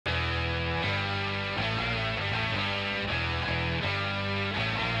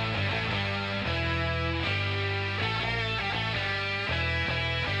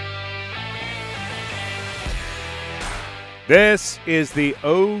This is the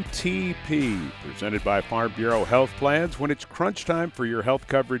OTP, presented by Farm Bureau Health Plans. When it's crunch time for your health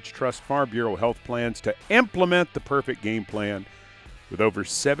coverage, trust Farm Bureau Health Plans to implement the perfect game plan. With over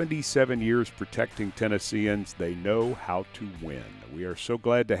 77 years protecting Tennesseans, they know how to win. We are so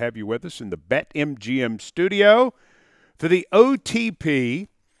glad to have you with us in the BetMGM studio for the OTP.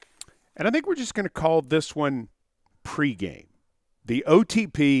 And I think we're just going to call this one Pregame. The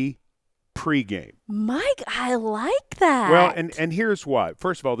OTP Pregame. Mike, I like that. Well, and here's why.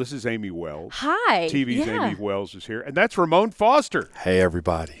 First of all, this is Amie Wells. Hi. TV's Amie Wells is here. And that's Ramon Foster. Hey,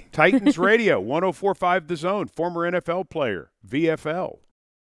 everybody. Titans Radio, 104.5 The Zone, former NFL player, VFL.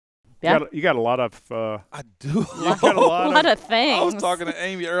 Yeah. You got a lot of I do. you got a lot of things. I was talking to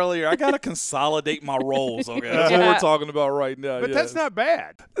Amie earlier. I got to consolidate my roles, okay? That's what we're talking about right now. But that's not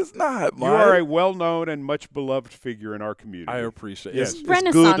bad. It's not, You are a well-known and much beloved figure in our community. I appreciate it. Yes. It's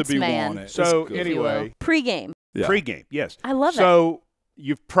Renaissance good to be man. wanted. So, It's good. anyway. Pregame. Yeah. Pregame, yes. I love it. So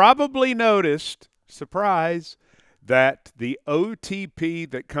you've probably noticed, surprise, that the OTP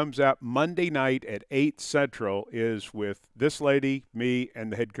that comes out Monday night at 8 Central is with this lady, me,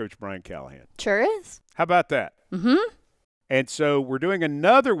 and the head coach, Brian Callahan. Sure is. How about that? Mm-hmm. And so we're doing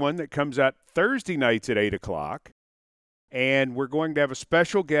another one that comes out Thursday nights at 8 o'clock. And we're going to have a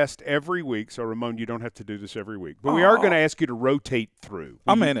special guest every week. So, Ramon, you don't have to do this every week. But we are going to ask you to rotate through.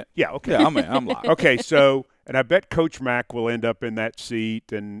 I'm in it. Yeah, okay. Yeah, I'm in. I'm live. Okay, so, and I bet Coach Mack will end up in that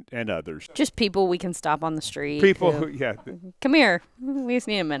seat and others. Just people we can stop on the street. People who, yeah. Come here. We just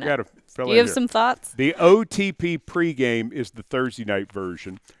need a minute. Got to fill Do in you have here. some thoughts? The OTP pregame is the Thursday night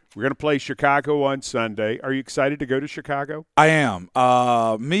version. We're going to play Chicago on Sunday. Are you excited to go to Chicago? I am.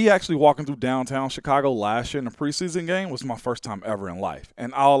 Me actually walking through downtown Chicago last year in the preseason game was my first time ever in life.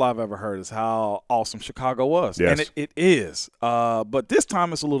 And all I've ever heard is how awesome Chicago was. Yes. And it is. But this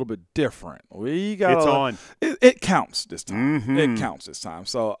time it's a little bit different. It's on. It counts this time. Mm-hmm. It counts this time.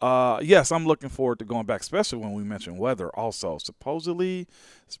 So, yes, I'm looking forward to going back, especially when we mentioned weather also. Supposedly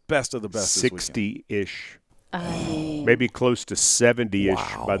it's best of the best this weekend. 60-ish. I mean, Maybe close to 70-ish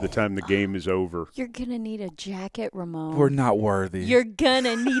Wow. by the time the game is over. you're going to need a jacket, Ramon. We're not worthy. You're going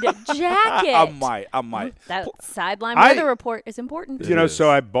to need a jacket. I might. That sideline I- weather report is important. You know, is. so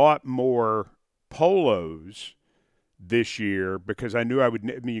I bought more polos this year because I knew I would.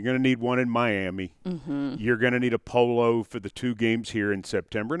 I mean, you're going to need one in Miami. Mm-hmm. You're going to need a polo for the 2 games here in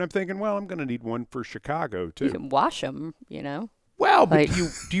September. And I'm thinking, well, I'm going to need one for Chicago, too. You can wash them, you know. Well, but Like-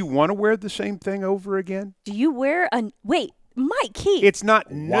 do you want to wear the same thing over again? Do you wear a – wait, Mike, Keith. It's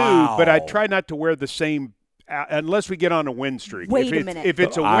not new, Wow. but I try not to wear the same unless we get on a win streak. Wait if a it's, minute. If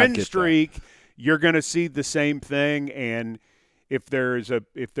it's a I win get that. streak, you're going to see the same thing. And if there's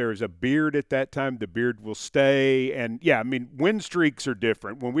a beard at that time, the beard will stay. And, yeah, I mean, win streaks are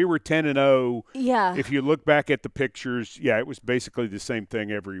different. When we were 10-0, yeah. if you look back at the pictures, yeah, it was basically the same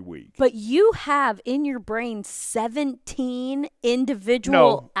thing every week. But you have in your brain 17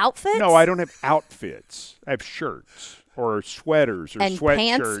 individual outfits? No, I don't have outfits. I have shirts or sweaters or and sweatshirts.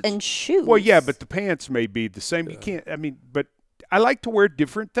 pants and shoes. Well, yeah, but the pants may be the same. You can't. I mean, but I like to wear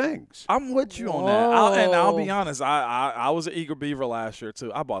different things. I'm with you on that. And I'll be Whoa. honest, I was an eager beaver last year,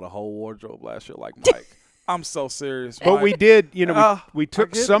 too. I bought a whole wardrobe last year like Mike. I'm so serious. But Mike. we did, you know, we I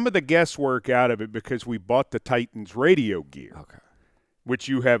took get some of the guesswork out of it because we bought the Titans radio gear, Okay. which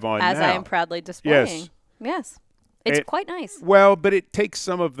you have on As now. I am proudly displaying. Yes. It's quite nice. Well, but it takes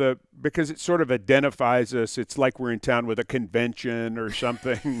some of the – because it sort of identifies us. It's like we're in town with a convention or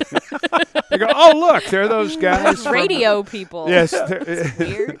something. They go, oh, look, there are those guys. from- Radio people. Yes. It's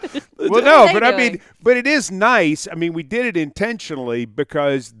weird. Well, no, they but I doing? mean, but it is nice. I mean, we did it intentionally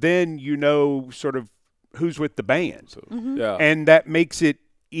because then you know sort of who's with the band. Mm-hmm. Yeah. And that makes it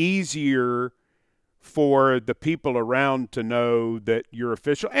easier for the people around to know that you're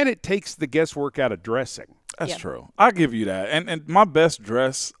official. And it takes the guesswork out of dressing. That's Yeah. true. I'll give you that. And my best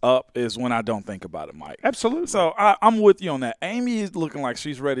dress up is when I don't think about it, Mike. Absolutely. So I'm with you on that. Amie is looking like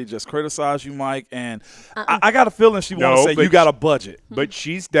she's ready to just criticize you, Mike. And I got a feeling she wants No, to say but you got a budget. But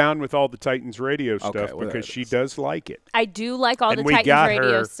she's down with all the Titans radio stuff Okay, well, because that she is. does like it. I do like all And the we Titans got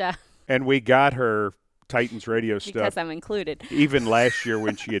radio her stuff And we got her Titans radio because stuff I'm included. even last year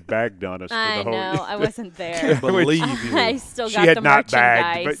when she had bagged on us for I the whole know. I wasn't there. Believe you. I still She got had the not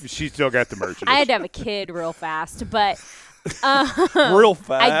merchandise. bagged, but she still got the merchandise. I had to have a kid real fast, but Real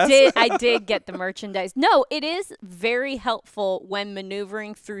fast. I did get the merchandise. No, it is very helpful when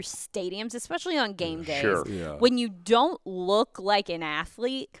maneuvering through stadiums, especially on game days. Sure. Yeah. When you don't look like an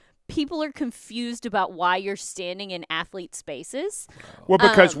athlete, people are confused about why you're standing in athlete spaces. Well,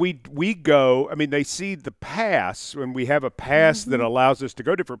 because we go, I mean, they see the pass, and we have a pass that allows us to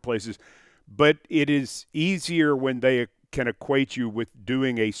go different places, but it is easier when they can equate you with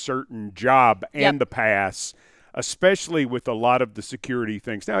doing a certain job and the pass, especially with a lot of the security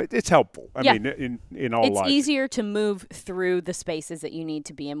things. Now, it's helpful. I mean, in all logic. It's easier to move through the spaces that you need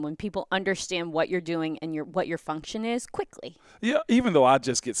to be in when people understand what you're doing and what your function is quickly. Yeah, even though I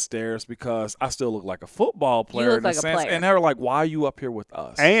just get stares because I still look like a football player. You look like a player. And they're like, why are you up here with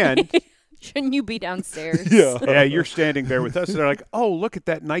us? And shouldn't you be downstairs? yeah, you're standing there with us. And they're like, oh, look at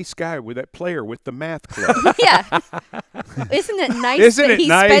that nice guy with that player with the math club. Yeah. Isn't it nice that he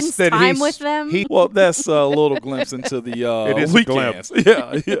spends time with them? Well, that's a little glimpse into the it is weekends. A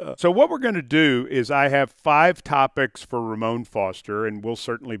glimpse. Yeah. So what we're going to do is I have 5 topics for Ramon Foster, and we'll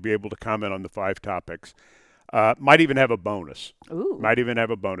certainly be able to comment on the 5 topics. Might even have a bonus. Ooh. Might even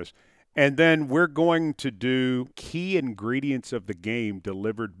have a bonus. And then we're going to do key ingredients of the game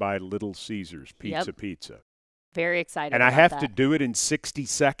delivered by Little Caesars Pizza. Very excited and about I have that. to do it in 60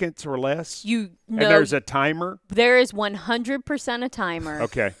 seconds or less? And there's a timer? There is 100% a timer.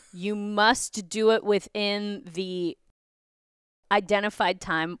 Okay. You must do it within the identified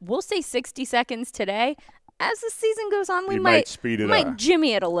time. We'll say 60 seconds today. As the season goes on, we might speed it up.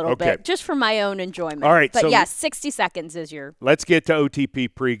 Jimmy it a little bit, just for my own enjoyment. All right. But yeah, 60 seconds is your. Let's get to OTP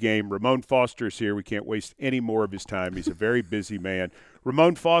pregame. Ramon Foster is here. We can't waste any more of his time. He's a very busy man.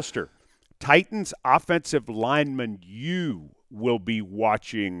 Ramon Foster, Titans offensive lineman you will be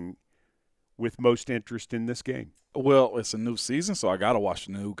watching with most interest in this game. Well, it's a new season, so I got to watch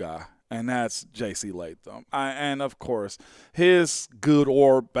the new guy. And that's J.C. Latham. And, of course, his good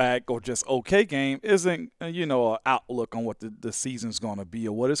or bad or just okay game isn't, an outlook on what the season's going to be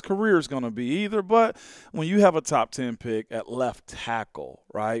or what his career is going to be either. But when you have a top 10 pick at left tackle,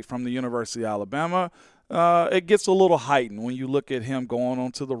 right, from the University of Alabama, it gets a little heightened when you look at him going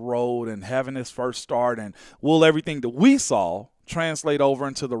onto the road and having his first start. And will everything that we saw translate over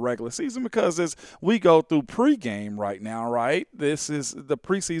into the regular season? Because as we go through pregame right now, right, this is the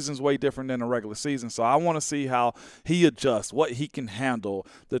preseason's way different than the regular season. So I want to see how he adjusts, what he can handle.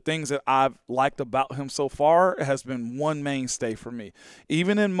 The things that I've liked about him so far has been one mainstay for me.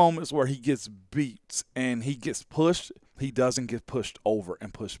 Even in moments where he gets beat and he gets pushed, he doesn't get pushed over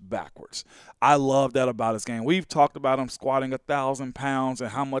and pushed backwards. I love that about his game. We've talked about him squatting 1,000 pounds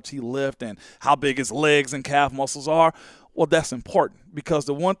and how much he lifts and how big his legs and calf muscles are. Well, that's important because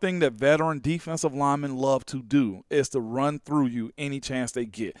the one thing that veteran defensive linemen love to do is to run through you any chance they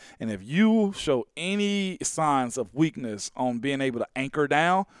get. And if you show any signs of weakness on being able to anchor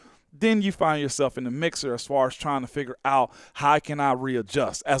down, then you find yourself in the mixer as far as trying to figure out how can I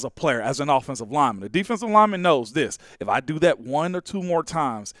readjust as a player, as an offensive lineman. The defensive lineman knows this. If I do that 1 or 2 more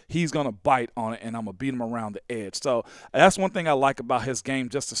times, he's going to bite on it, and I'm going to beat him around the edge. So that's one thing I like about his game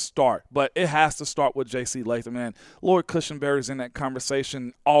just to start. But it has to start with J.C. Latham. And Lloyd Cushenberry's in that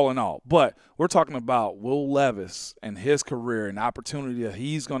conversation all in all. But we're talking about Will Levis and his career and opportunity that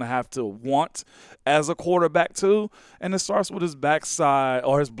he's going to have to want as a quarterback too. And it starts with his backside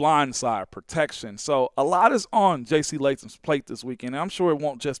or his blind side protection. So a lot is on J.C. Latham's plate this weekend. And I'm sure it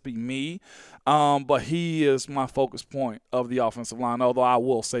won't just be me, but he is my focus point of the offensive line. Although I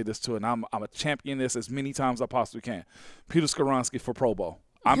will say this too, and I'm a champion this as many times as I possibly can. Peter Skoronski for Pro Bowl.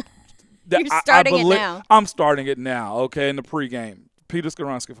 You're starting it now. I'm starting it now. Okay, in the pregame. Peter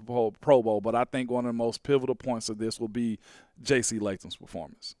Skoronski for Pro Bowl, but I think one of the most pivotal points of this will be J.C. Latham's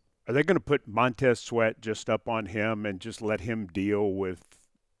performance. Are they going to put Montez Sweat just up on him and just let him deal with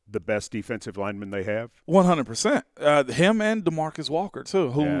the best defensive lineman they have? 100%. Him and DeMarcus Walker,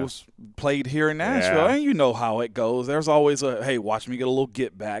 too, who's played here in Nashville. And you know how it goes. There's always hey, watch me get a little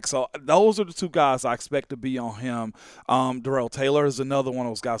get back. So those are the 2 guys I expect to be on him. Darrell Taylor is another one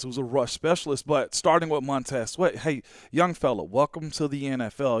of those guys who's a rush specialist. But starting with Montez Sweat, hey, young fella, welcome to the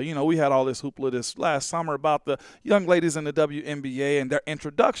NFL. You know, we had all this hoopla this last summer about the young ladies in the WNBA and their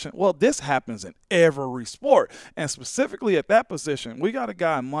introduction. Well, this happens in every sport. And specifically at that position, we got a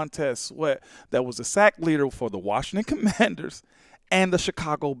guy in Montez Sweat that was a sack leader for the Washington Commanders and the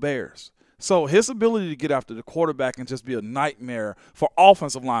Chicago Bears. So his ability to get after the quarterback and just be a nightmare for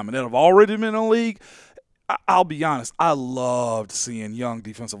offensive linemen that have already been in the league, I'll be honest, I loved seeing young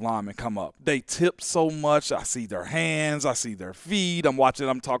defensive linemen come up. They tip so much. I see their hands. I see their feet. I'm watching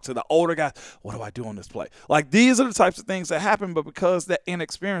them talk to the older guys. What do I do on this play? Like, these are the types of things that happen, but because that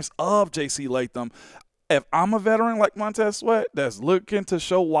inexperience of J.C. Latham, if I'm a veteran like Montez Sweat that's looking to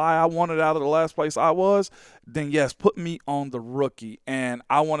show why I wanted out of the last place I was, then yes, put me on the rookie, and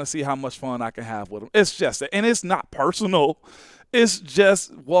I want to see how much fun I can have with him. It's just, and it's not personal. It's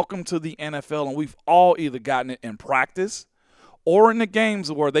just welcome to the NFL, and we've all either gotten it in practice or in the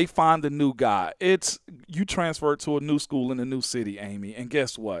games where they find a new guy. It's you transfer to a new school in a new city, Amie, and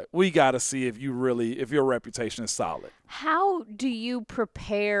guess what? We got to see if your reputation is solid. How do you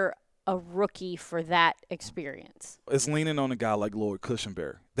prepare a rookie for that experience? It's leaning on a guy like Lloyd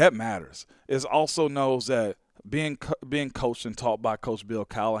Cushenberry. That matters. It also knows that being coached and taught by Coach Bill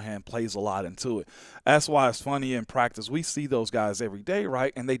Callahan plays a lot into it. That's why it's funny in practice. We see those guys every day,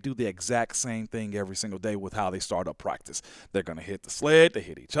 right? And they do the exact same thing every single day with how they start up practice. They're going to hit the sled. They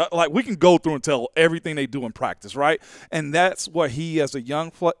hit each other. Like, we can go through and tell everything they do in practice, right? And that's what he, as a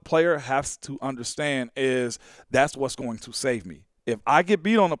young player, has to understand is that's what's going to save me. If I get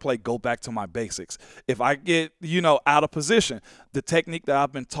beat on the play, go back to my basics. If I get, out of position, the technique that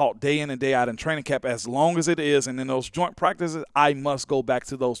I've been taught day in and day out in training camp, as long as it is, and in those joint practices, I must go back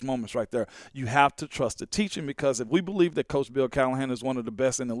to those moments right there. You have to trust the teaching, because if we believe that Coach Bill Callahan is one of the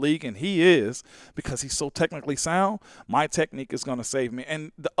best in the league, and he is because he's so technically sound, my technique is going to save me.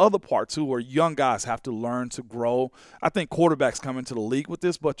 And the other part, too, where young guys have to learn to grow, I think quarterbacks come into the league with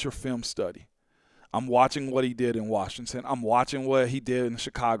this, but your film study. I'm watching what he did in Washington. I'm watching what he did in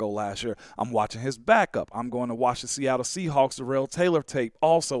Chicago last year. I'm watching his backup. I'm going to watch the Seattle Seahawks, the Darrell Taylor tape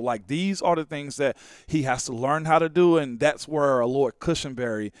also. Like, these are the things that he has to learn how to do, and that's where a Lloyd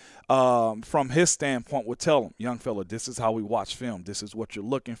Cushenberry, from his standpoint, would tell him, young fella, this is how we watch film. This is what you're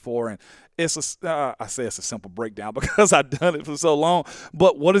looking for. And it's I say it's a simple breakdown because I've done it for so long.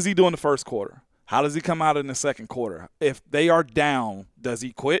 But what does he do in the first quarter? How does he come out in the second quarter? If they are down, does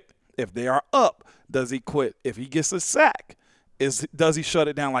he quit? If they are up, does he quit? If he gets a sack, does he shut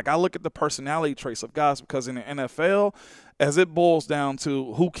it down? Like, I look at the personality traits of guys, because in the NFL, as it boils down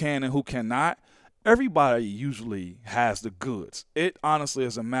to who can and who cannot, everybody usually has the goods. It honestly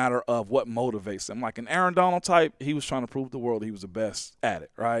is a matter of what motivates them. Like an Aaron Donald type, he was trying to prove to the world he was the best at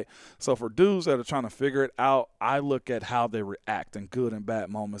it, right? So for dudes that are trying to figure it out, I look at how they react in good and bad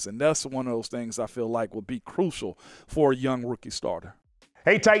moments, and that's one of those things I feel like will be crucial for a young rookie starter.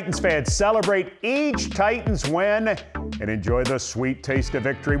 Hey, Titans fans, celebrate each Titans win and enjoy the sweet taste of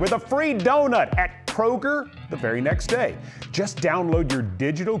victory with a free donut at Kroger the very next day. Just download your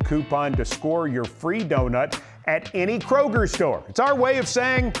digital coupon to score your free donut at any Kroger store. It's our way of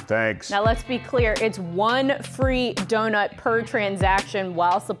saying thanks. Now, let's be clear. It's one free donut per transaction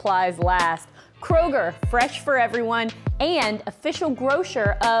while supplies last. Kroger, fresh for everyone, and official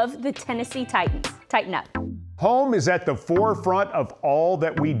grocer of the Tennessee Titans. Tighten up. Home is at the forefront of all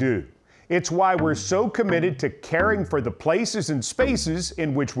that we do. It's why we're so committed to caring for the places and spaces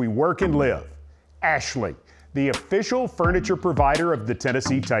in which we work and live. Ashley, the official furniture provider of the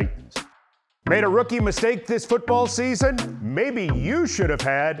Tennessee Titans. Made a rookie mistake this football season? Maybe you should have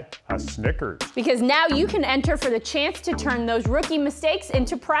had a Snickers. Because now you can enter for the chance to turn those rookie mistakes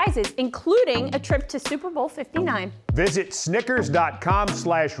into prizes, including a trip to Super Bowl 59. Visit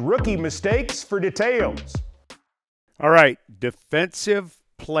snickers.com/rookie mistakes for details. All right, defensive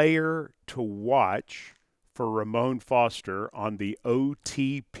player to watch for Ramon Foster on the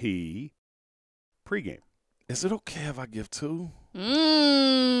OTP pregame. Is it okay if I give two?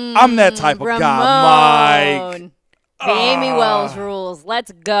 I'm that type of guy, Mike. The Amie Wells rules.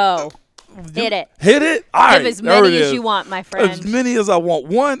 Let's go. Hit it. Hit it? All right. Give as many as you want, my friend. As many as I want.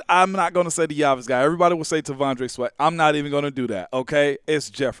 One, I'm not going to say the obvious guy. Everybody will say T'Vondre Sweat. I'm not even going to do that, okay? It's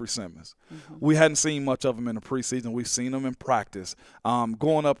Jeffrey Simmons. We hadn't seen much of him in the preseason. We've seen him in practice.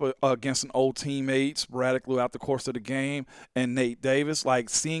 Going up against an old teammate sporadically throughout the course of the game, and Nate Davis, like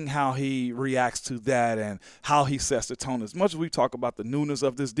seeing how he reacts to that and how he sets the tone. As much as we talk about the newness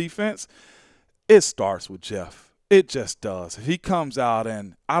of this defense, it starts with Jeff. It just does. If he comes out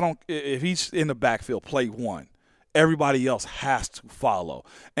and if he's in the backfield, play one, everybody else has to follow.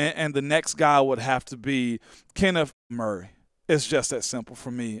 And the next guy would have to be Kenneth Murray. It's just that simple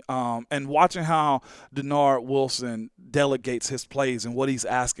for me. And watching how Denard Wilson delegates his plays and what he's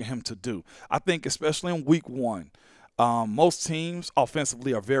asking him to do. I think especially in week one, most teams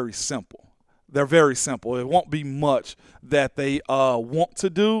offensively are very simple. They're very simple. It won't be much that they want to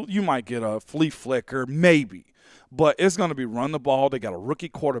do. You might get a flea flicker, maybe. But it's going to be run the ball. They got a rookie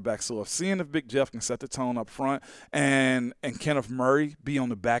quarterback. So seeing if Big Jeff can set the tone up front and Kenneth Murray be on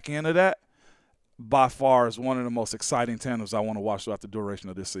the back end of that, by far is one of the most exciting tandems I want to watch throughout the duration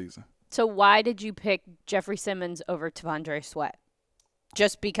of this season. So why did you pick Jeffrey Simmons over T'Vondre Sweat?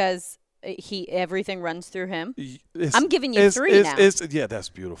 Just because everything runs through him? I'm giving you three now. Yeah, that's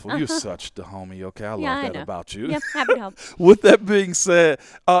beautiful. You're such the homie, okay? I love that about you. Yeah, happy to help. With that being said,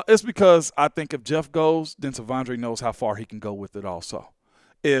 it's because I think if Jeff goes, then T'Vondre knows how far he can go with it also.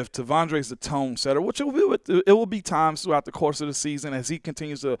 If T'Vondre's the tone setter, which it will be times throughout the course of the season as he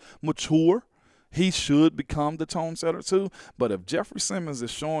continues to mature, he should become the tone setter too. But if Jeffrey Simmons is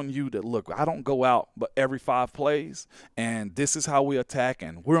showing you that, look, I don't go out but every 5 plays, and this is how we attack,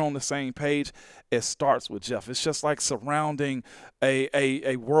 and we're on the same page, it starts with Jeff. It's just like surrounding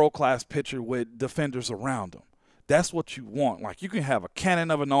a world-class pitcher with defenders around him. That's what you want. Like, you can have a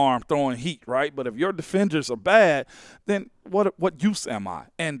cannon of an arm throwing heat, right? But if your defenders are bad, then what use am I?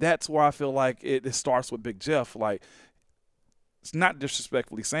 And that's where I feel like it starts with Big Jeff. Like, it's not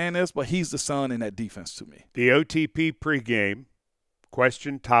disrespectfully saying this, but he's the son in that defense to me. The OTP pregame,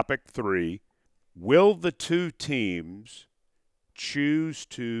 question topic 3, will the two teams choose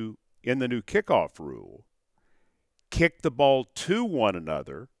to, in the new kickoff rule, kick the ball to one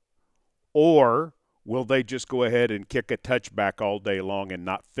another, or will they just go ahead and kick a touchback all day long and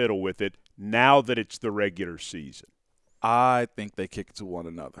not fiddle with it now that it's the regular season? I think they kick it to one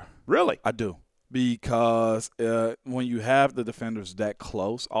another. Really? I do. Because when you have the defenders that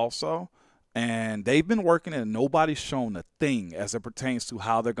close also, and they've been working and nobody's shown a thing as it pertains to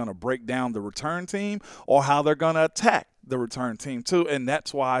how they're going to break down the return team or how they're going to attack the return team too. And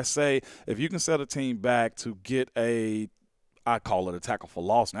that's why I say if you can set a team back to get I call it a tackle for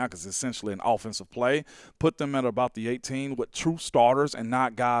loss now because it's essentially an offensive play. Put them at about the 18 with true starters and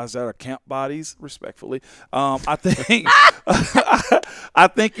not guys that are camp bodies, respectfully. I think I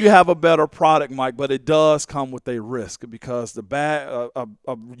think you have a better product, Mike, but it does come with a risk because a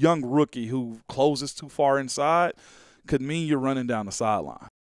young rookie who closes too far inside could mean you're running down the sideline.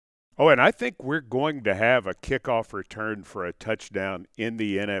 Oh, and I think we're going to have a kickoff return for a touchdown in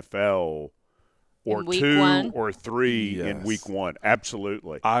the NFL or 2 or 3 in week 1.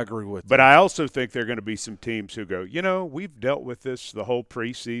 Absolutely. I agree with But I also think there are going to be some teams who go, we've dealt with this the whole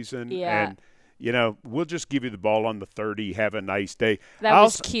preseason. Yeah. And, we'll just give you the ball on the 30, have a nice day. That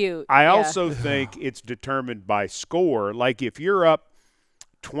was cute. I also think it's determined by score. Like if you're up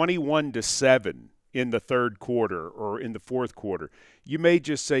 21-7 in the third quarter or in the fourth quarter, you may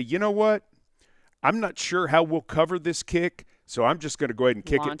just say, you know what? I'm not sure how we'll cover this kick, so I'm just going to go ahead and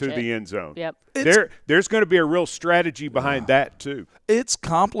kick it through the end zone. Yep. There's going to be a real strategy behind that too. It's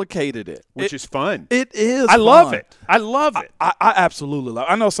complicated, which is fun. It is. I love it. I love it. I absolutely love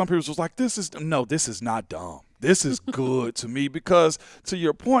it. I know some people was like, this is not dumb. This is good to me because, to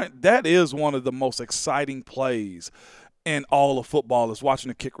your point, that is one of the most exciting plays in all of football is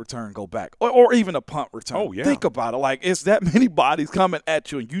watching a kick return go back or even a punt return. Oh, yeah. Think about it. Like, it's that many bodies coming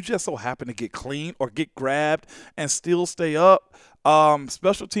at you, and you just so happen to get clean or get grabbed and still stay up.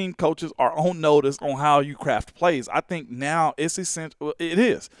 Special team coaches are on notice on how you craft plays. I think now it's essential. It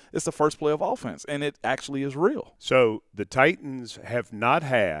is. It's the first play of offense, and it actually is real. So the Titans have not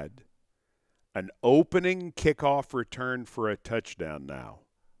had an opening kickoff return for a touchdown now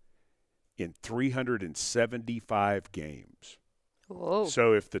in 375 games. Whoa.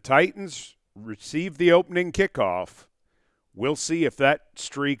 So if the Titans receive the opening kickoff, we'll see if that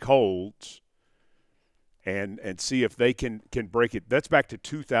streak holds and see if they can break it. That's back to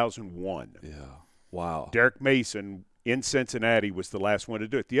 2001. Yeah. Wow. Derek Mason in Cincinnati was the last one to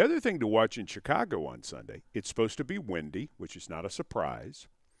do it. The other thing to watch in Chicago on Sunday, it's supposed to be windy, which is not a surprise.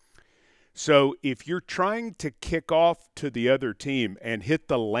 So if you're trying to kick off to the other team and hit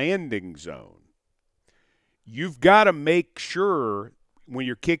the landing zone, you've got to make sure when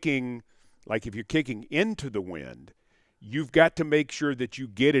you're kicking, like if you're kicking into the wind, you've got to make sure that you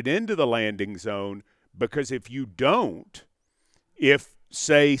get it into the landing zone, because if you don't, if,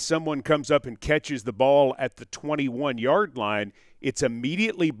 say, someone comes up and catches the ball at the 21-yard line, it's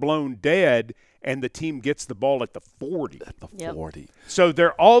immediately blown dead, and the team gets the ball at the 40. At the 40. So there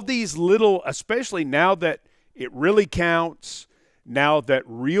are all these little, especially now that it really counts, now that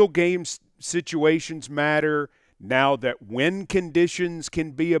real game situations matter, now that win conditions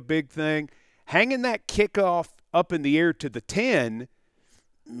can be a big thing, hanging that kickoff up in the air to the 10,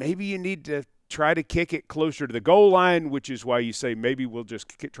 maybe you need to try to kick it closer to the goal line, which is why you say maybe we'll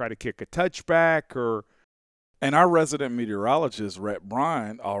just try to kick a touchback or – and our resident meteorologist, Rhett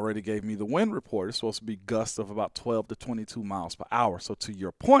Bryan, already gave me the wind report. It's supposed to be gusts of about 12 to 22 miles per hour. So to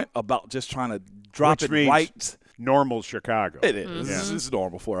your point about just trying to drop it right. Normal Chicago. It is. Mm-hmm. It's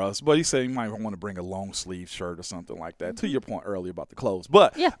normal for us. But he said you might want to bring a long sleeve shirt or something like that. Mm-hmm. To your point earlier about the clothes.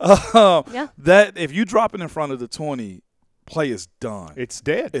 But that if you drop it in front of the 20, play is done. It's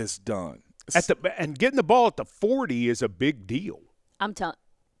dead. It's done. And getting the ball at the 40 is a big deal. I'm telling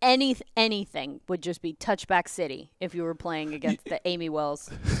anything would just be touchback city if you were playing against the Amie Wells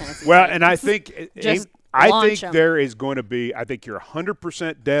Tennessee. Well, and I think I think there is going to be – I think you're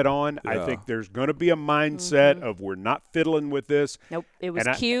 100% dead on. Yeah. I think there's going to be a mindset of we're not fiddling with this. Nope. It was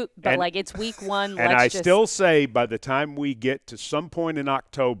cute, but it's week one. And I still say by the time we get to some point in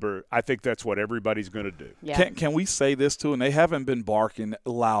October, I think that's what everybody's going to do. Yeah. Can we say this too? And they haven't been barking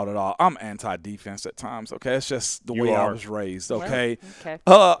loud at all. I'm anti-defense at times, okay? It's just the way I was raised, okay?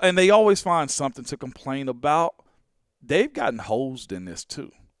 Well, and they always find something to complain about. They've gotten hosed in this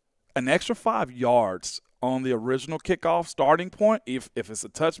too. An extra 5 yards on the original kickoff starting point, if it's a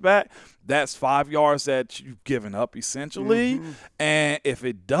touchback, that's 5 yards that you've given up essentially. And if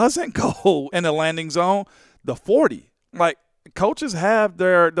it doesn't go in the landing zone, the 40. Like, coaches have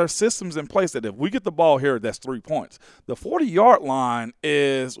their systems in place that if we get the ball here, that's 3 points. The 40-yard line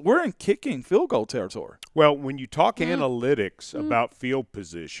is we're in kicking field goal territory. Well, when you talk analytics about field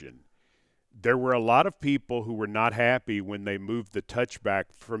position, there were a lot of people who were not happy when they moved the touchback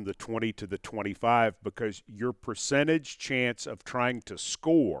from the 20 to the 25 because your percentage chance of trying to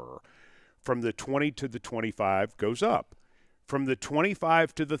score from the 20 to the 25 goes up. From the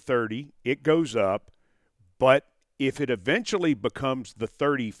 25 to the 30, it goes up. But if it eventually becomes the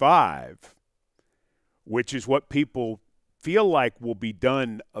 35, which is what people feel like will be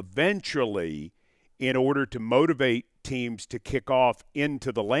done eventually in order to motivate teams to kick off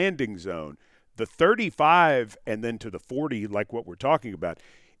into the landing zone, the 35 and then to the 40, like what we're talking about,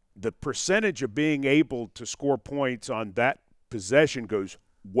 the percentage of being able to score points on that possession goes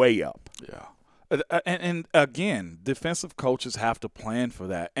way up. Yeah. And again, defensive coaches have to plan for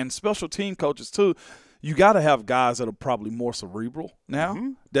that. And special team coaches, too. You got to have guys that are probably more cerebral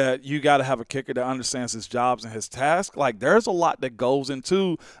now, that you got to have a kicker that understands his jobs and his task. Like, there's a lot that goes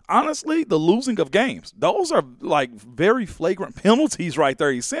into, honestly, the losing of games. Those are, like, very flagrant penalties right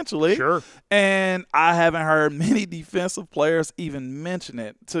there, essentially. Sure. And I haven't heard many defensive players even mention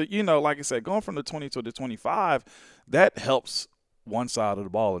it. To, like I said, going from the 20 to the 25, that helps one side of the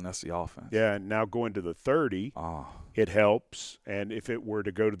ball, and that's the offense. Yeah, and now going to the 30, it helps. And if it were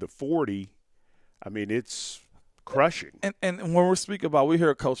to go to the 40, I mean, it's crushing. And when we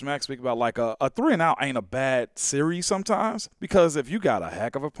hear Coach Mack speak about like a 3-and-out ain't a bad series sometimes, because if you got a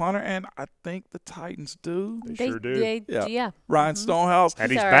heck of a punter, and I think the Titans do. They sure do. Yeah. Ryan Stonehouse.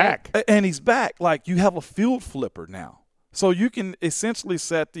 And he's back. And he's back. Like, you have a field flipper now. So you can essentially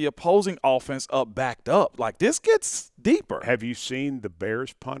set the opposing offense up, backed up. Like, this gets deeper. Have you seen the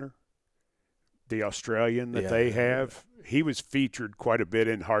Bears punter? The Australian that they have? He was featured quite a bit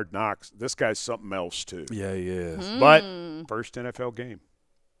in Hard Knocks. This guy's something else, too. Yeah, he is. But first NFL game.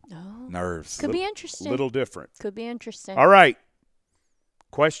 Nerves. Could be interesting. Little different. Could be interesting. All right.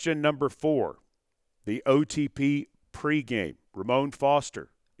 Question number 4. The OTP pregame. Ramon Foster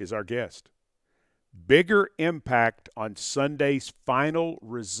is our guest. Bigger impact on Sunday's final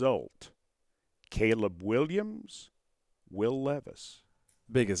result. Caleb Williams, Will Levis.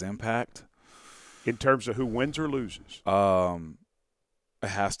 Biggest impact? In terms of who wins or loses? It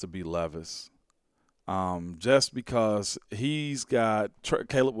has to be Levis. Just because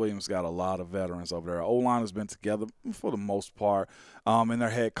Caleb Williams got a lot of veterans over there. O-line has been together for the most part, and their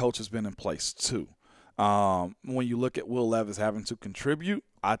head coach has been in place too. When you look at Will Levis having to contribute,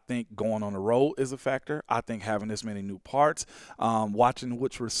 I think going on the road is a factor. I think having this many new parts, watching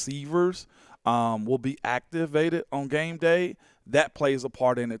which receivers will be activated on game day, that plays a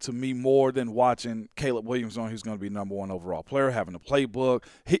part in it to me more than watching Caleb Williams on who's going to be number 1 overall player, having a playbook.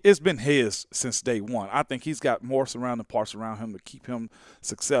 It's been his since day one. I think he's got more surrounding parts around him to keep him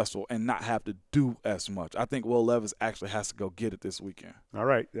successful and not have to do as much. I think Will Levis actually has to go get it this weekend. All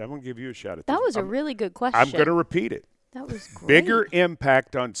right. I'm going to give you a shot at that. That was a really good question. I'm going to repeat it. That was great. Bigger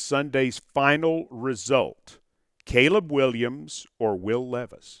impact on Sunday's final result. Caleb Williams or Will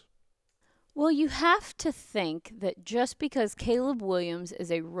Levis? Well, you have to think that just because Caleb Williams is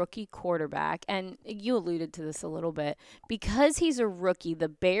a rookie quarterback, and you alluded to this a little bit, because he's a rookie, the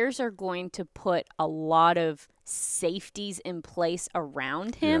Bears are going to put a lot of safeties in place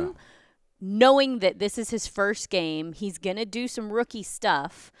around him, knowing that this is his first game. He's going to do some rookie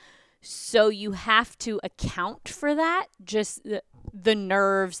stuff. So you have to account for that, just the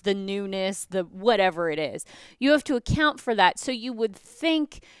nerves, the newness, the whatever it is. You have to account for that. So you would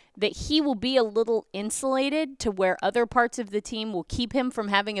think that he will be a little insulated to where other parts of the team will keep him from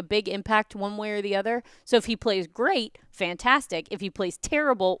having a big impact one way or the other. So if he plays great, fantastic. If he plays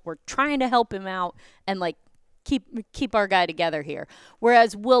terrible, we're trying to help him out and like keep our guy together here.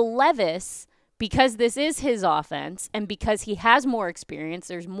 Whereas Will Levis, because this is his offense and because he has more experience,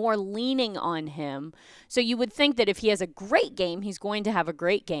 there's more leaning on him. So you would think that if he has a great game, he's going to have a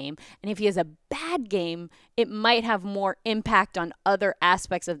great game. And if he has a bad game, it might have more impact on other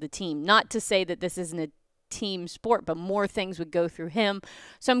aspects of the team. Not to say that this isn't a team sport, but more things would go through him.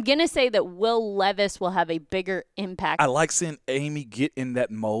 So I'm going to say that Will Levis will have a bigger impact. I like seeing Amie get in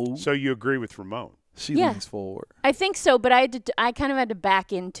that mode. So you agree with Ramon? She leans forward. I think so, but I kind of had to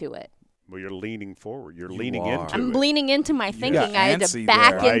back into it. Well, you're leaning forward. You're leaning into it. I'm leaning into my thinking. I had to antsy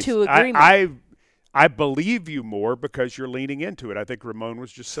back there. into agreement. I believe you more because you're leaning into it. I think Ramon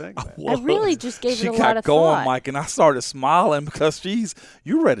was just saying that. I really just gave it a lot of thought. She got going, Mike, and I started smiling because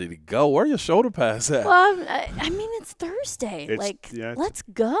you ready to go. Where your shoulder pads at? Well, I mean, it's Thursday. Let's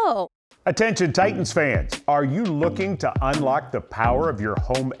go. Attention Titans fans, are you looking to unlock the power of your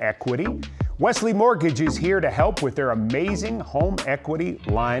home equity? Wesley Mortgage is here to help with their amazing home equity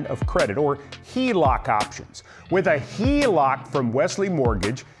line of credit, or HELOC options. With a HELOC from Wesley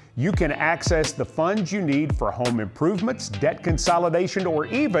Mortgage, you can access the funds you need for home improvements, debt consolidation, or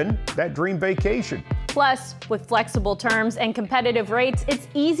even that dream vacation. Plus, with flexible terms and competitive rates, it's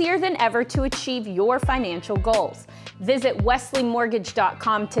easier than ever to achieve your financial goals. Visit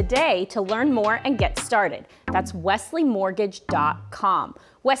wesleymortgage.com today to learn more and get started. That's wesleymortgage.com.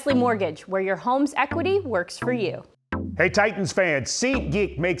 Wesley Mortgage, where your home's equity works for you. Hey Titans fans,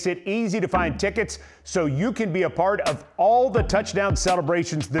 SeatGeek makes it easy to find tickets so you can be a part of all the touchdown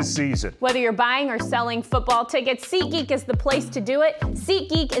celebrations this season. Whether you're buying or selling football tickets, SeatGeek is the place to do it.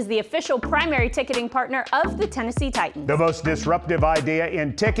 SeatGeek is the official primary ticketing partner of the Tennessee Titans. The most disruptive idea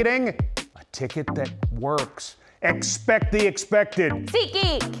in ticketing, a ticket that works. Expect the expected.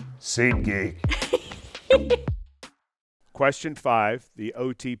 SeatGeek. SeatGeek. Question 5, the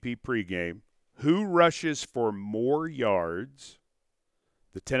OTP pregame. Who rushes for more yards,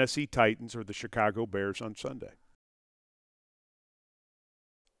 the Tennessee Titans or the Chicago Bears on Sunday?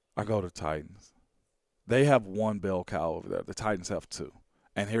 I go to Titans. They have one bell cow over there. The Titans have two.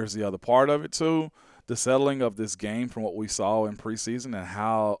 And here's the other part of it, too. The settling of this game from what we saw in preseason and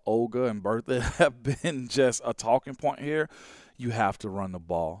how Olga and Bertha have been just a talking point here. You have to run the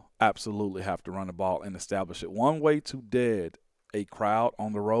ball. Absolutely have to run the ball and establish it. One way to dead a crowd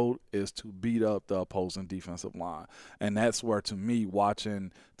on the road is to beat up the opposing defensive line. And that's where, to me,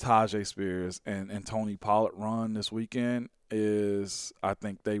 watching Tajay Spears and Tony Pollard run this weekend is, I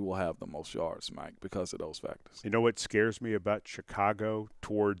think they will have the most yards, Mike, because of those factors. You know what scares me about Chicago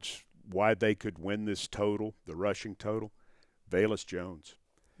towards why they could win this total, the rushing total? Velus Jones.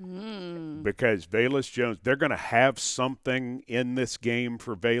 Because Velus Jones, they're going to have something in this game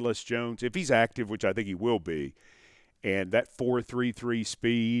for Velus Jones. If he's active, which I think he will be, and that 4.33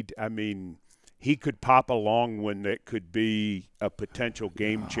 speed, I mean, he could pop a long one that could be a potential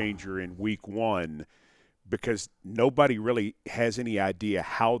game changer in week 1 because nobody really has any idea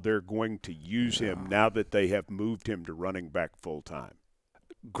how they're going to use him now that they have moved him to running back full time.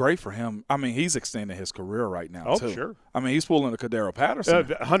 Great for him. I mean, he's extending his career right now, too. Oh, sure. I mean, he's pulling a Kadero Patterson.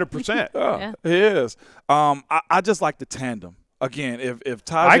 100%. Yeah, he is. I just like the tandem. Again, if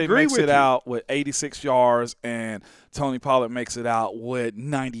Tajay makes it out with 86 yards and Tony Pollard makes it out with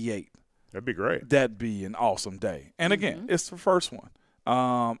 98. That'd be great. That'd be an awesome day. And, again, it's the first one.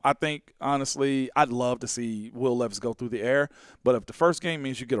 I think, honestly, I'd love to see Will Levis go through the air. But if the first game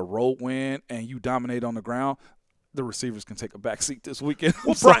means you get a road win and you dominate on the ground, the receivers can take a back seat this weekend.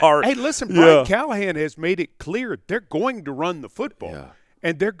 Well, Brian, hey, listen, Brian Callahan has made it clear they're going to run the football. Yeah.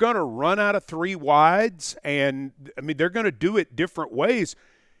 And they're going to run out of 3 wides, and, I mean, they're going to do it different ways.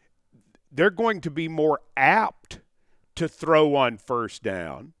 They're going to be more apt to throw on first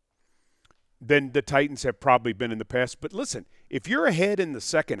down than the Titans have probably been in the past. But, listen, if you're ahead in the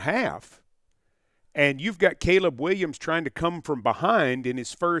second half and you've got Caleb Williams trying to come from behind in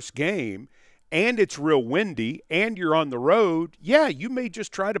his first game and it's real windy and you're on the road, yeah, you may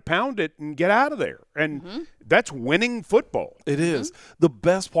just try to pound it and get out of there. And that's winning football. It is. The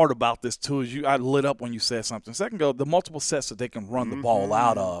best part about this, too, is I lit up when you said something. Second go, the multiple sets that they can run the ball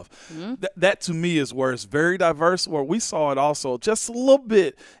out of. That, to me, is where it's very diverse, where we saw it also just a little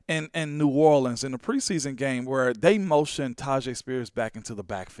bit in New Orleans in the preseason game where they motioned Tajay Spears back into the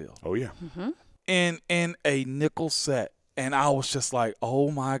backfield. Oh, yeah. In a nickel set. And I was just like,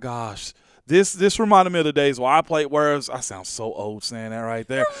 oh, my gosh. This reminded me of the days where I played, whereas I sound so old saying that right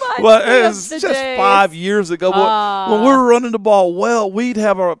there. But it's just 5 years ago. When we were running the ball well, we'd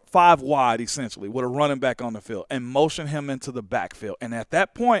have a 5 wide, essentially, with a running back on the field and motion him into the backfield. And at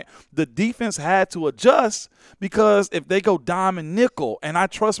that point, the defense had to adjust because if they go dime and nickel, and I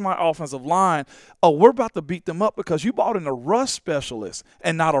trust my offensive line, we're about to beat them up because you brought in a rush specialist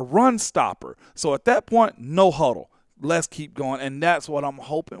and not a run stopper. So at that point, no huddle. Let's keep going, and that's what I'm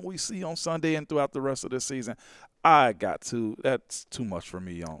hoping we see on Sunday and throughout the rest of the season. That's too much for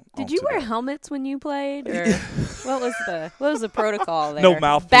me on. Did you wear helmets when you played, or what was the protocol there? No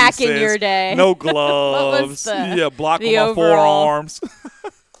mouthpieces. Back in your day. No gloves. Block with my forearms.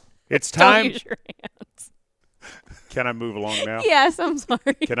 It's time. Don't use your hands. Can I move along now? Yes, I'm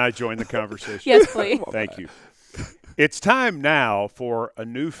sorry. Can I join the conversation? Yes, please. Thank you. It's time now for a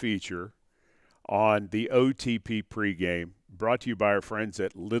new feature on the OTP pregame, brought to you by our friends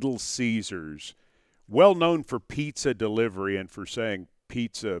at Little Caesars. Well known for pizza delivery and for saying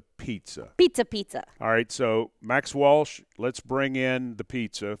pizza. Pizza. All right, so Max Walsh, let's bring in the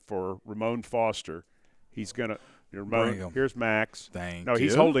pizza for Ramon Foster. He's going to – Ramon, here's Max. Thank you. No,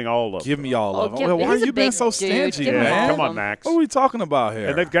 he's you. holding all of them. Give me all of them. Well, why are you being so stingy, man? Come on, Max. What are we talking about here?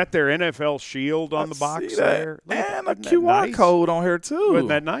 And they've got their NFL shield on the box there. And a QR code on here, too. Isn't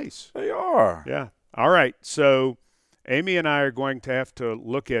that nice? They are. Yeah. All right, so Amie and I are going to have to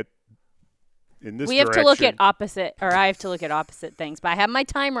look at in this We have to look at opposite, or I have to look at opposite things. But I have my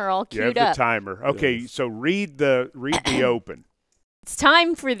timer all queued up. You have the timer. Okay, so read the open. It's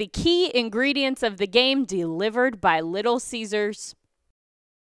time for the key ingredients of the game delivered by Little Caesars.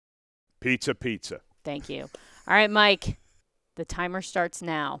 Pizza. Thank you. All right, Mike, the timer starts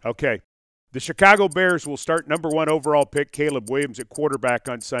now. Okay. The Chicago Bears will start number 1 overall pick Caleb Williams at quarterback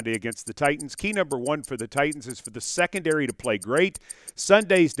on Sunday against the Titans. Key number 1 for the Titans is for the secondary to play great.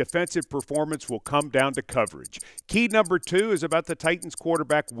 Sunday's defensive performance will come down to coverage. Key number 2 is about the Titans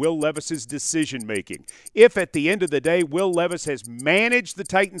quarterback Will Levis's decision-making. If at the end of the day Will Levis has managed the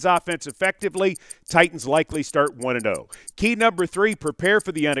Titans offense effectively, Titans likely start 1-0. Key number 3, prepare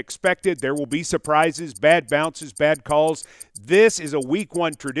for the unexpected. There will be surprises, bad bounces, bad calls. This is a week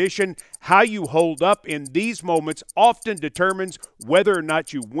 1 tradition. How you hold up in these moments often determines whether or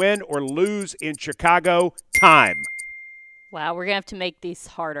not you win or lose in Chicago. Time. Wow, we're going to have to make these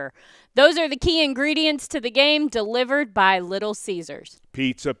harder. Those are the key ingredients to the game delivered by Little Caesars.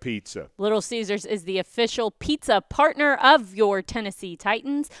 Pizza. Little Caesars is the official pizza partner of your Tennessee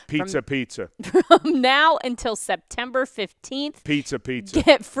Titans. Pizza. From now until September 15th. Pizza.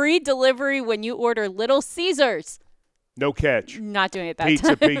 Get free delivery when you order Little Caesars. No catch. Not doing it that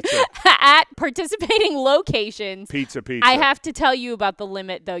Pizza. At participating locations. Pizza. I have to tell you about the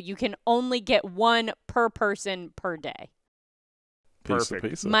limit, though. You can only get 1 per person per day. Perfect.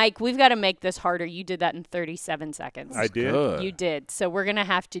 Pizza. Mike, we've got to make this harder. You did that in 37 seconds. I did. Good. You did. So we're going to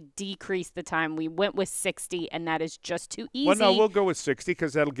have to decrease the time. We went with 60, and that is just too easy. Well, no, we'll go with 60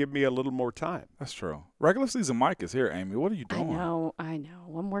 because that'll give me a little more time. That's true. Regular season Mike is here, Amie. What are you doing? I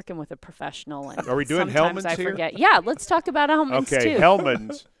know. I'm working with a professional. And are we doing sometimes Hellman's I here? forget. Yeah, let's talk about Hellman's okay, too.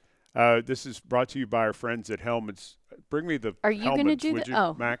 Hellman's. This is brought to you by our friends at Hellman's. Bring me the Are you going to do would you,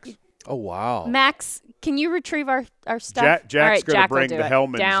 Oh, Max? Oh, wow. Max, can you retrieve our stuff? Jack's going to Jack bring the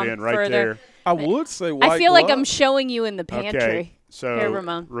Hellman's in right there. I would say white I feel like I'm glove. showing you in the pantry. Okay, so Here,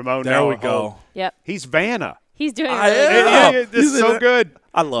 Ramon. There now we at go. home. Yep. He's Vanna. He's doing I really am. good. Yeah, this is so good.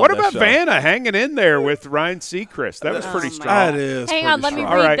 I love What that about show. Vanna hanging in there with Ryan Seacrest? That was pretty my strong. That is Hang on, let pretty me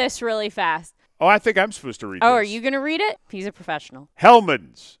strong. read All right. this really fast. Oh, I think I'm supposed to read Oh, this. are you going to read it? He's a professional.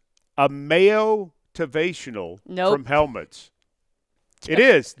 Hellman's, a mayo-tivational Nope. from Helmets. It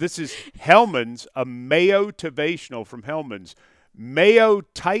is. This is Hellman's, a mayo-tivational from Hellman's. Mayo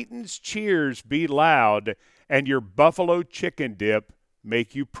Titans cheers be loud, and your buffalo chicken dip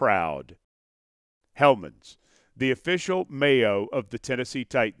make you proud. Hellman's, the official mayo of the Tennessee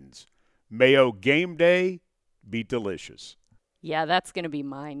Titans. Mayo game day, be delicious. Yeah, that's going to be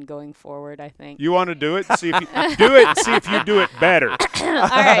mine going forward, I think. You want to do it? See if you do it. See if you do it better. All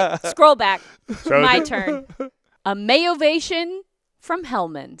right, scroll back. So My turn. A Mayovation from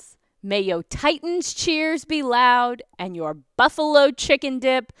Hellman's. Mayo Titans cheers be loud, and your buffalo chicken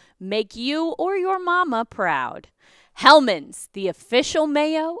dip make you or your mama proud. Hellman's, the official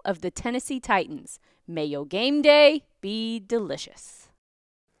mayo of the Tennessee Titans. Mayo game day, be delicious.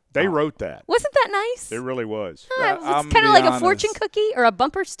 They wrote that. Wasn't that nice? It really was. It's kind of like a fortune cookie or a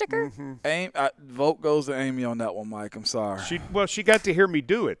bumper sticker. Vote goes to Amie on that one, Mike. I'm sorry. She got to hear me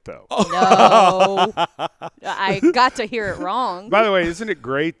do it, though. No. I got to hear it wrong. By the way, isn't it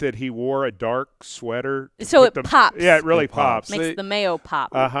great that he wore a dark sweater? So it pops. Yeah, it really pops. Makes the mayo pop.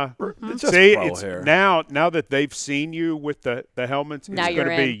 Uh-huh. It's just See, pro it's hair. now that they've seen you with the helmets, Now it's going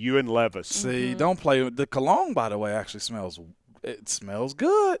you're to be in. you and Levis. See, don't play with the cologne, by the way, actually smells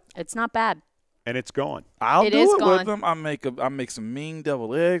good. It's not bad. And it's gone. I'll It do is it gone. with them. I make some mean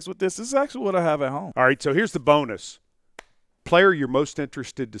deviled eggs with this. This is actually what I have at home. All right, so here's the bonus. Player you're most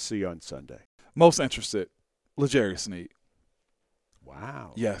interested to see on Sunday. Most interested, L'Jarius Sneed.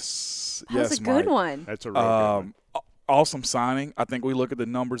 Wow. Yes. That was yes, a good Mike. one. That's a real good one. awesome signing. I think we look at the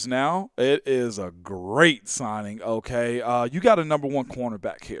numbers now. It is a great signing, okay? You got a number 1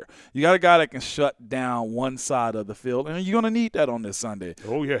 cornerback here. You got a guy that can shut down one side of the field, and you're going to need that on this Sunday.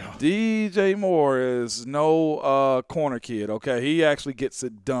 Oh, yeah. DJ Moore is no corner kid, okay? He actually gets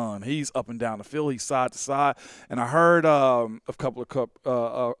it done. He's up and down the field. He's side to side. And I heard of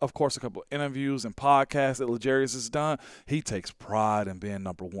course, a couple of interviews and podcasts that L'Jarius has done. He takes pride in being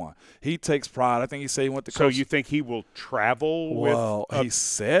number 1. He takes pride. I think he said he went to coach. So you think he will travel Well, he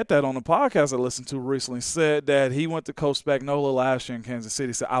said that on the podcast I listened to recently, said that he went to Coach Spagnuolo last year in Kansas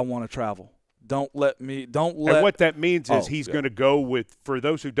City, said, I want to travel. And what that means is he's going to go with, for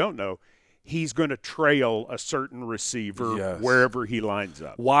those who don't know, he's going to trail a certain receiver wherever he lines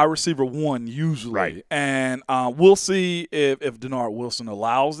up. Wide receiver 1 usually. Right. And we'll see if Denard Wilson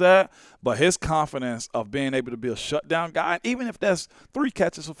allows that. But his confidence of being able to be a shutdown guy, and even if that's 3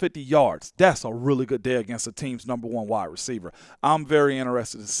 catches for 50 yards, that's a really good day against a team's number 1 wide receiver. I'm very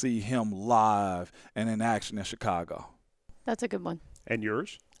interested to see him live and in action in Chicago. That's a good one. And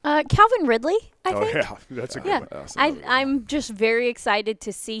yours? Calvin Ridley, I think. Oh, yeah, that's a good one. I'm just very excited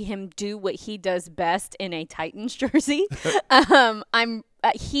to see him do what he does best in a Titans jersey.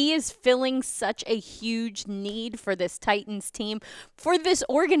 He is filling such a huge need for this Titans team, for this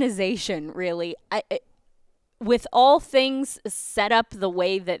organization, really. With all things set up the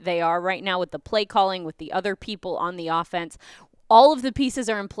way that they are right now, with the play calling, with the other people on the offense, all of the pieces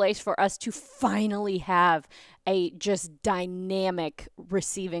are in place for us to finally have a just dynamic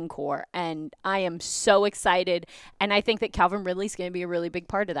receiving core. And I am so excited. And I think that Calvin Ridley's going to be a really big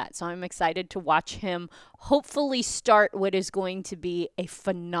part of that. So I'm excited to watch him hopefully start what is going to be a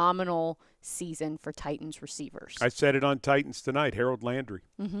phenomenal season for Titans receivers. I said it on Titans Tonight, Harold Landry.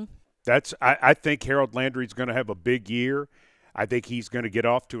 Mm-hmm. I think Harold Landry's going to have a big year. I think he's going to get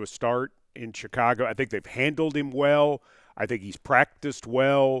off to a start in Chicago. I think they've handled him well. I think he's practiced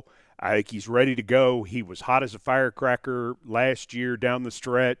well. I think he's ready to go. He was hot as a firecracker last year down the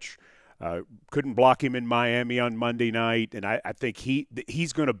stretch. Couldn't block him in Miami on Monday night, and I think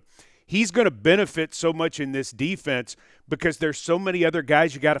he's going to benefit so much in this defense because there's so many other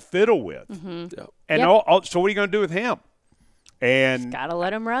guys you got to fiddle with. Mm-hmm. And so what are you going to do with him? And got to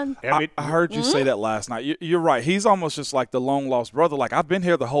let him run. I heard you say that last night. You're right. He's almost just like the long lost brother. Like, I've been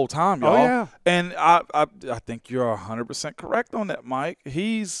here the whole time, y'all. Oh, yeah. And I think you're 100% correct on that, Mike.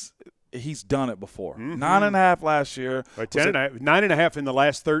 He's done it before. Mm-hmm. 9.5 last year. 9.5 in the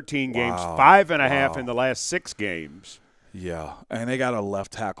last 13 games. 5.5 in the last 6 games. Yeah, and they got a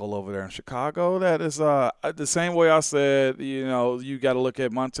left tackle over there in Chicago. That is the same way I said, you got to look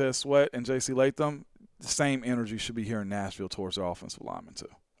at Montez Sweat and J.C. Latham. The same energy should be here in Nashville towards their offensive linemen too.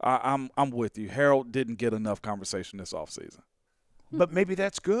 I'm with you. Harold didn't get enough conversation this offseason. But maybe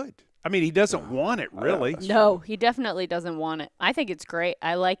that's good. I mean, he doesn't want it, really. No, he definitely doesn't want it. I think it's great.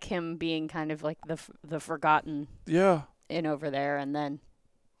 I like him being kind of like the forgotten in over there, and then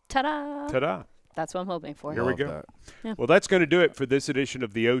ta-da. Ta-da. That's what I'm hoping for. Here we go. Yeah. Well, that's going to do it for this edition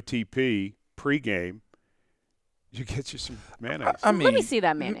of the OTP pregame. You get you some mayonnaise. Let me see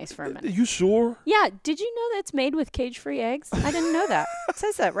that mayonnaise for a minute. You sure? Yeah. Did you know that's made with cage-free eggs? I didn't know that. It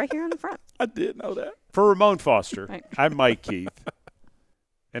says that right here on the front. I did know that. For Ramon Foster, Right. I'm Mike Keith,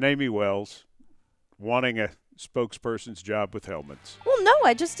 and Amie Wells, wanting a spokesperson's job with helmets. Well, no,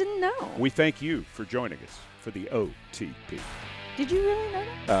 I just didn't know. We thank you for joining us for the OTP. Did you really know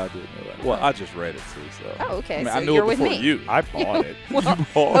that? I didn't know that. Well, I just read it too. So. Oh, okay. I mean, so I knew you're it with before me. you. I bought it.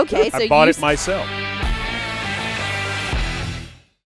 Well, okay, so I bought it myself.